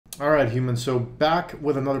All right, humans. So back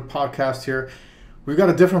with another podcast here. We've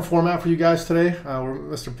got a different format for you guys today. We're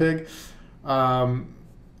Mr. Pig.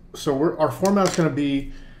 Our format is going to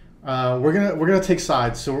be we're gonna take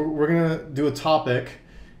sides. So we're gonna do a topic,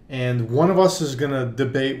 and one of us is gonna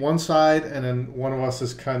debate one side, and then one of us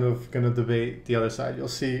is kind of gonna debate the other side. You'll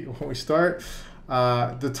see when we start.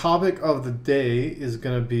 The topic of the day is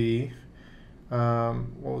gonna be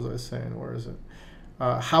what was I saying? Where is it?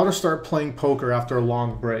 How to start playing poker after a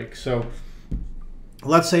long break. So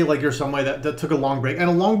let's say like you're somebody that took a long break, and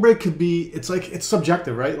a long break could be, it's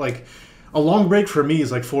subjective, right? Like a long break for me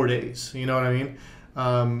is like 4 days, you know what I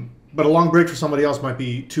mean? But a long break for somebody else might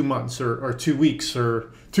be 2 months or 2 weeks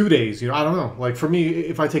or 2 days, you know, I don't know. Like for me,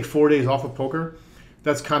 if I take 4 days off of poker,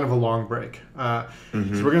 that's kind of a long break. So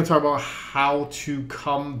we're going to talk about how to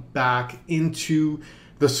come back into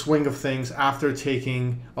the swing of things after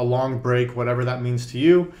taking a long break, whatever that means to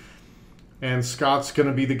you. And Scott's going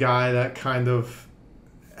to be the guy that kind of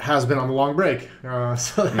has been on the long break.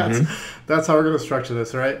 So that's how we're going to structure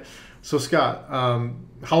this, all right? So Scott,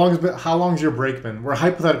 how long's your break been? We're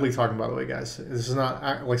hypothetically talking, by the way, guys. This is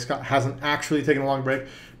not like Scott hasn't actually taken a long break,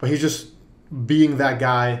 but he's just being that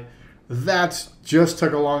guy that just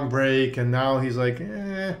took a long break, and now he's like,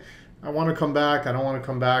 I want to come back. I don't want to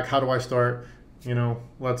come back. How do I start? You know,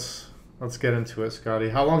 let's get into it, Scotty.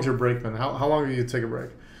 How long's your break been? How long have you take a break?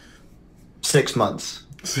 6 months.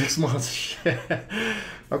 6 months.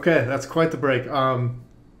 Okay, that's quite the break.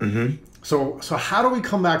 So how do we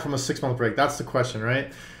come back from a 6 month break? That's the question,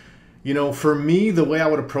 right? You know, for me, the way I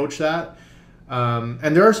would approach that,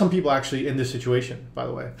 and there are some people actually in this situation, by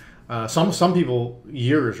the way. Some people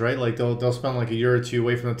years, right? Like they'll spend like a year or two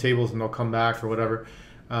away from the tables and they'll come back or whatever.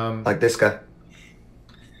 Like this guy.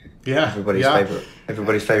 Yeah, everybody's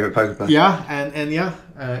favorite poker player. Yeah,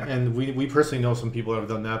 and we personally know some people that have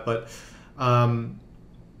done that. But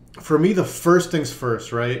for me, the first things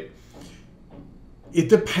first, right? It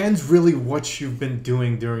depends really what you've been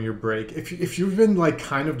doing during your break. If you've been like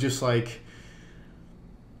kind of just like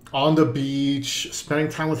on the beach, spending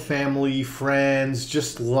time with family, friends,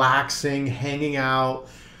 just relaxing, hanging out,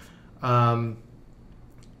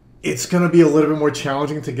 it's going to be a little bit more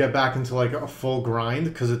challenging to get back into like a full grind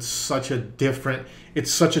because it's such a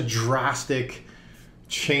drastic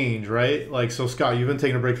change, right? Like, so Scott, you've been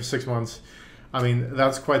taking a break for 6 months. I mean,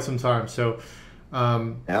 that's quite some time. So,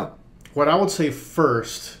 what I would say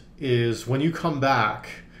first is when you come back,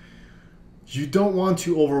 you don't want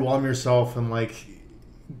to overwhelm yourself and like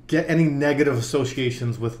get any negative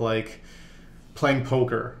associations with like playing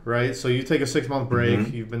poker, right? So you take a 6 month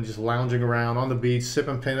break, you've been just lounging around on the beach,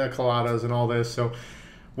 sipping pina coladas and all this. So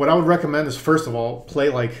what I would recommend is, first of all, play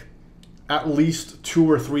like at least 2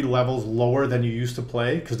 or 3 levels lower than you used to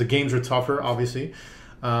play, because the games are tougher, obviously.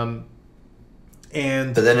 But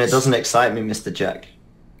then it doesn't excite me, Mr. Jack.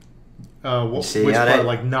 Which part?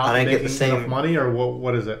 Like not making enough money, or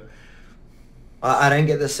what is it? I don't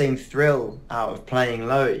get the same thrill out of playing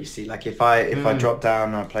low. You see, like if I drop down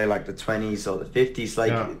and I play like the 20s or the 50s,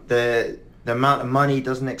 like the amount of money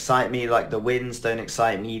doesn't excite me. Like the wins don't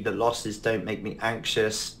excite me. The losses don't make me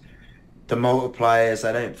anxious. The multipliers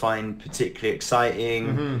I don't find particularly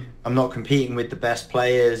exciting. I'm not competing with the best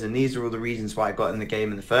players, and these are all the reasons why I got in the game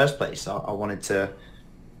in the first place. I wanted to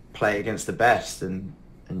play against the best and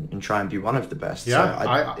try and be one of the best. Yeah,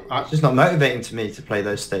 so it's just not motivating to me to play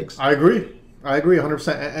those stakes. I agree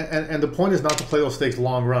 100%. And the point is not to play those stakes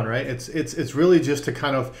long run, right? It's really just to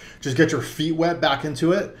kind of just get your feet wet back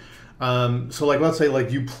into it. So like, let's say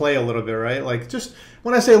like you play a little bit, right? Like, just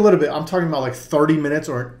when I say a little bit, I'm talking about like 30 minutes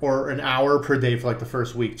or an hour per day for like the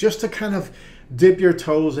first week, just to kind of dip your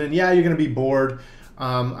toes in. Yeah, you're going to be bored.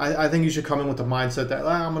 I think you should come in with the mindset that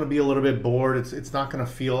I'm going to be a little bit bored. It's not going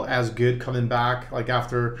to feel as good coming back, like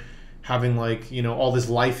after having like, you know, all this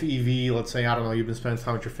life EV. Let's say, I don't know, you've been spending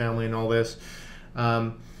time with your family and all this.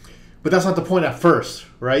 But that's not the point at first,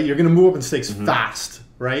 right? You're going to move up in stakes fast,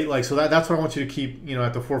 right? Like, so that's what I want you to keep, you know,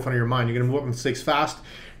 at the forefront of your mind. You're going to move up in stakes fast.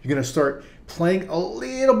 You're going to start playing a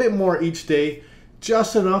little bit more each day,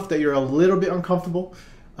 just enough that you're a little bit uncomfortable,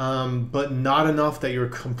 but not enough that you're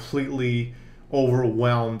completely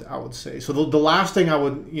overwhelmed, I would say. So the last thing I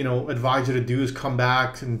would, you know, advise you to do is come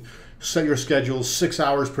back and set your schedule 6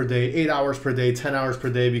 hours per day, 8 hours per day, 10 hours per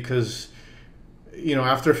day, because, you know,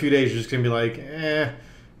 after a few days, you're just going to be like,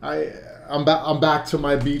 I'm back to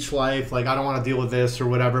my beach life. Like, I don't want to deal with this or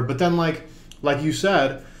whatever. But then, like you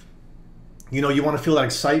said, you know, you want to feel that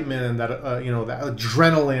excitement and that, you know, that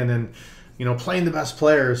adrenaline and, you know, playing the best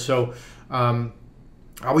players. So I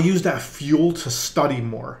would use that fuel to study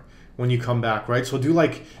more. when you come back, right? So do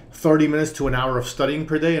like 30 minutes to an hour of studying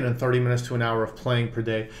per day, and then 30 minutes to an hour of playing per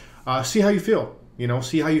day. See how you feel.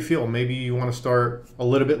 See how you feel. Maybe you want to start a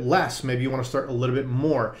little bit less. Maybe you want to start a little bit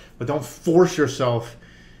more. But don't force yourself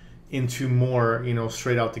into more,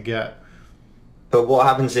 straight out the get. But what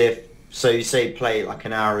happens if, so you say play like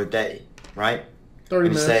an hour a day, right? 30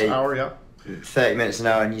 minutes, an hour, yeah. 30 minutes an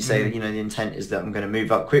hour, and you say, the intent is that I'm going to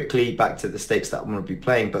move up quickly back to the stakes that I want to be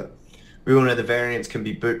playing. But we all know the variance can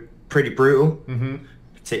be pretty brutal,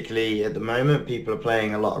 particularly at the moment. People are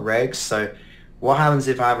playing a lot of regs. So what happens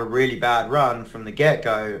if I have a really bad run from the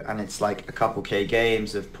get-go and it's like a couple K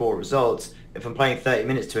games of poor results? If I'm playing 30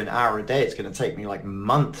 minutes to an hour a day, it's going to take me like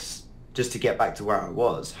months just to get back to where I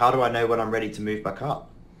was. How do I know when I'm ready to move back up?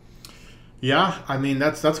 Yeah, I mean,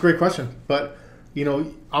 that's a great question. But,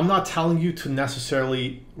 I'm not telling you to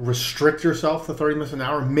necessarily restrict yourself to 30 minutes an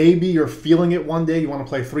hour. Maybe you're feeling it one day. You want to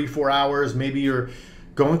play 3-4 hours. Maybe you're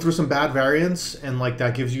going through some bad variants, and like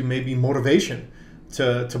that gives you maybe motivation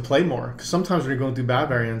to play more. Because sometimes when you're going through bad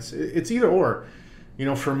variants, it's either or.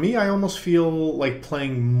 For me, I almost feel like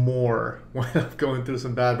playing more when I'm going through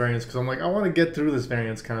some bad variants, because I'm like, I want to get through this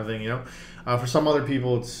variance kind of thing, For some other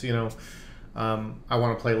people, it's, I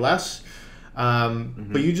want to play less.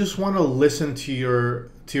 But you just want to listen to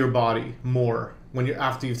your body more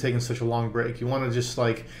after you've taken such a long break. You want to just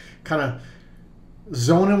like kind of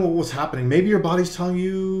zone in what's happening. Maybe your body's telling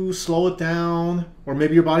you slow it down, or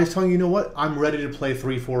maybe your body's telling you, you know what, I'm ready to play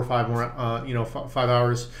 3, 4, 5 more, 5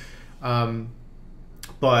 hours.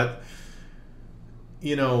 But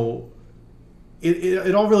it all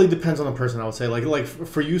really depends on the person, I would say. Like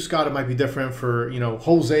for you, Scott, it might be different. For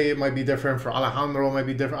Jose, it might be different. For Alejandro, it might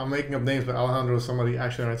be different. I'm making up names, but Alejandro is somebody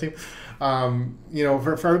actually on our team.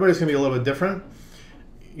 For everybody, it's gonna be a little bit different.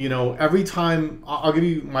 Every time, I'll give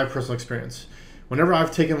you my personal experience. Whenever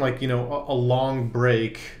I've taken like a long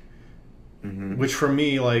break, which for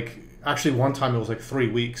me, like, actually one time it was like 3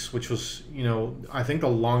 weeks, which was I think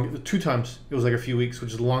two times it was like a few weeks,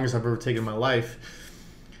 which is the longest I've ever taken in my life.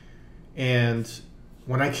 And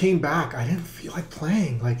when I came back, I didn't feel like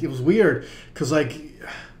playing. Like, it was weird, because like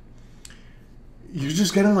you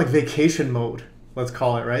just get in like vacation mode, let's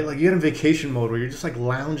call it, right? Like you get in vacation mode where you're just like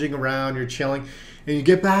lounging around, you're chilling, and you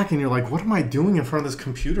get back and you're like, what am I doing in front of this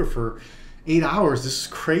computer for 8 hours? This is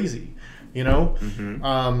crazy,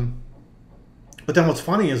 But then what's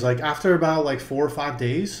funny is like after about like 4 or 5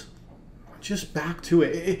 days, just back to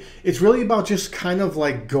it. It's really about just kind of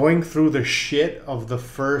like going through the shit of the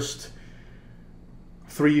first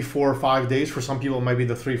 3, 4, 5 days. For some people, it might be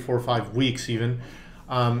the 3, 4, 5 weeks even.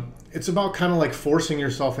 It's about kind of like forcing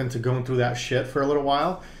yourself into going through that shit for a little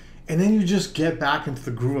while, and then you just get back into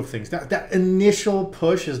the groove of things. That initial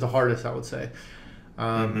push is the hardest, I would say.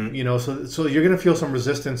 So you're gonna feel some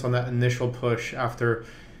resistance on that initial push after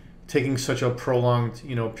taking such a prolonged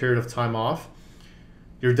period of time off.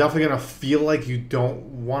 You're definitely gonna feel like you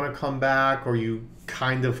don't want to come back, or you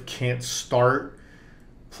kind of can't start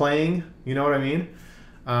playing. You know what I mean?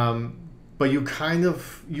 But you kind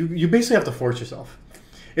of you basically have to force yourself.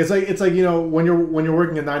 It's like when you're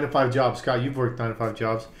working a 9-to-5 job. Scott, you've worked 9-to-5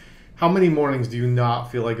 jobs. How many mornings do you not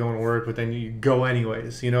feel like going to work, but then you go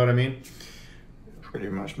anyways? You know what I mean? Pretty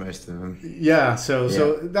much most of them. Yeah. So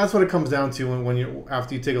that's what it comes down to when you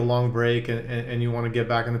after you take a long break and you want to get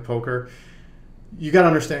back into poker. You got to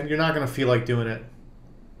understand, you're not going to feel like doing it.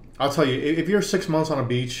 I'll tell you, if you're 6 months on a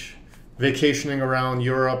beach, vacationing around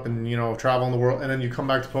Europe and, traveling the world, and then you come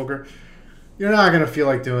back to poker, you're not going to feel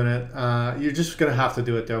like doing it. You're just going to have to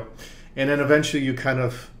do it, though. And then eventually you kind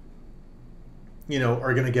of,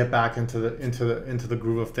 are going to get back into the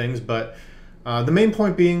groove of things. But the main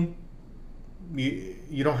point being,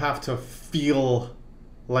 you don't have to feel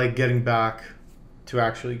like getting back to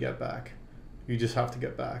actually get back. You just have to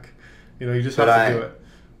get back. You just have to do it.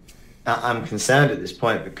 I'm concerned at this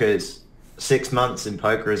point because 6 months in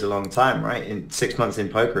poker is a long time, right? And 6 months in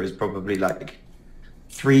poker is probably like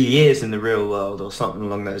 3 years in the real world or something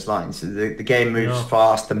along those lines. So the game moves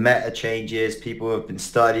fast, the meta changes, people have been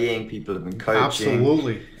studying, people have been coaching.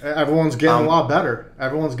 Absolutely. Everyone's getting a lot better.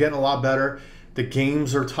 The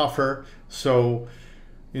games are tougher. So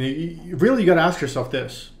you really got to ask yourself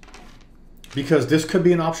this, because this could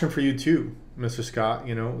be an option for you too. Mr. Scott,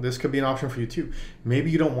 this could be an option for you too.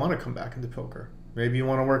 Maybe you don't want to come back into poker. Maybe you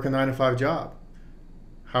want to work a 9-to-5 job.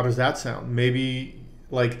 How does that sound? Maybe,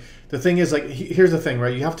 like, the thing is, like, here's the thing,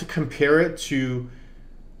 right? You have to compare it to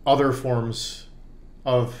other forms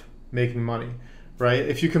of making money, right?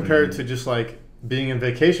 If you compare it to just like being in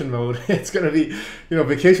vacation mode, it's going to be,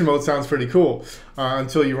 vacation mode sounds pretty cool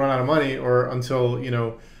until you run out of money, or until,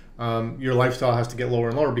 your lifestyle has to get lower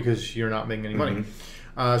and lower because you're not making any money.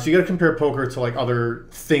 So you got to compare poker to like other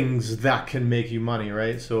things that can make you money,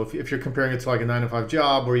 right? So if you're comparing it to like a 9 to 5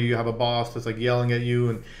 job where you have a boss that's like yelling at you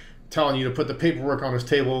and telling you to put the paperwork on his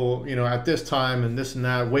table, at this time and this and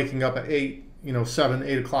that, waking up at 8, 7,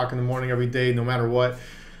 8 o'clock in the morning every day, no matter what.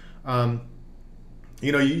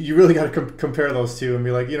 You really got to compare those two and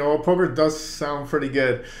be like, poker does sound pretty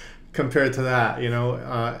good compared to that.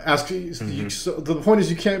 So the point is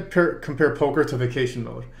you can't compare poker to vacation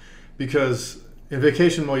mode, because in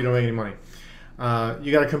vacation mode you don't make any money.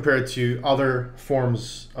 You got to compare it to other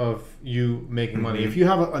forms of you making money. If you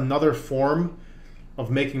have another form of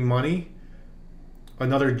making money,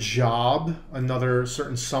 another job, another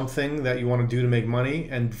certain something that you want to do to make money,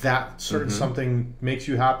 and that certain something makes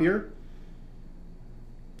you happier,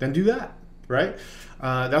 then do that, right?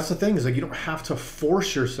 That's the thing, is like you don't have to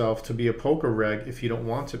force yourself to be a poker reg if you don't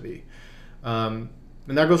want to be, and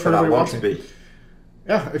that goes for everybody watching. To be.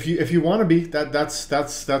 Yeah, if you want to be, that's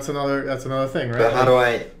another thing, right? But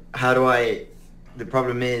how do I? The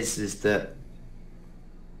problem is that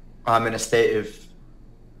I'm in a state of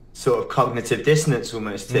sort of cognitive dissonance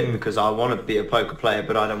almost here, because I want to be a poker player,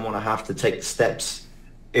 but I don't want to have to take the steps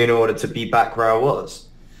in order to be back where I was.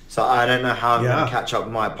 So I don't know how I'm going to catch up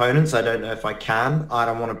with my opponents. I don't know if I can. I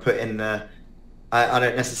don't want to put in I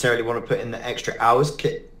don't necessarily want to put in the extra hours.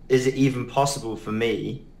 Is it even possible for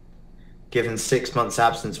me, given 6 months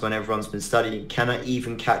absence when everyone's been studying, can I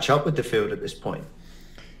even catch up with the field at this point?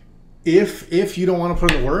 If you don't want to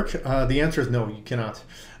put in the work, the answer is no, you cannot.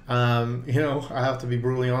 I have to be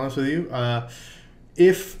brutally honest with you.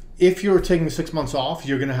 If you're taking 6 months off,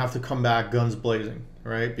 you're going to have to come back guns blazing,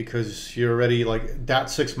 right? Because you're already, like, that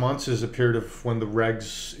 6 months is a period of when the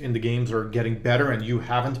regs in the games are getting better and you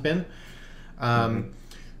haven't been.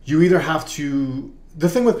 You either have to... The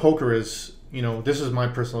thing with poker is, this is my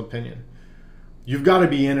personal opinion. You've got to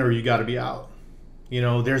be in or you got to be out.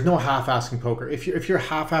 There's no half-assing poker. If you're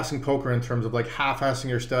half-assing poker in terms of like half-assing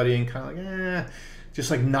your studying, kind of like,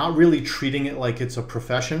 just like not really treating it like it's a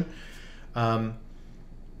profession,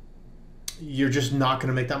 you're just not going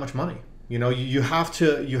to make that much money. You have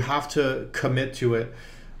to commit to it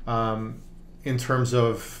in terms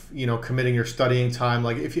of committing your studying time.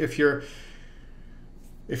 Like if you're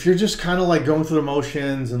just kind of like going through the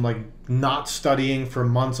motions and like not studying for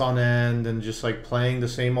months on end and just like playing the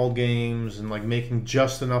same old games and like making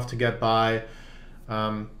just enough to get by,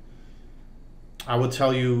 I would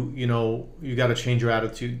tell you, you got to change your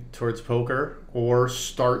attitude towards poker or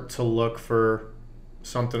start to look for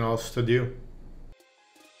something else to do.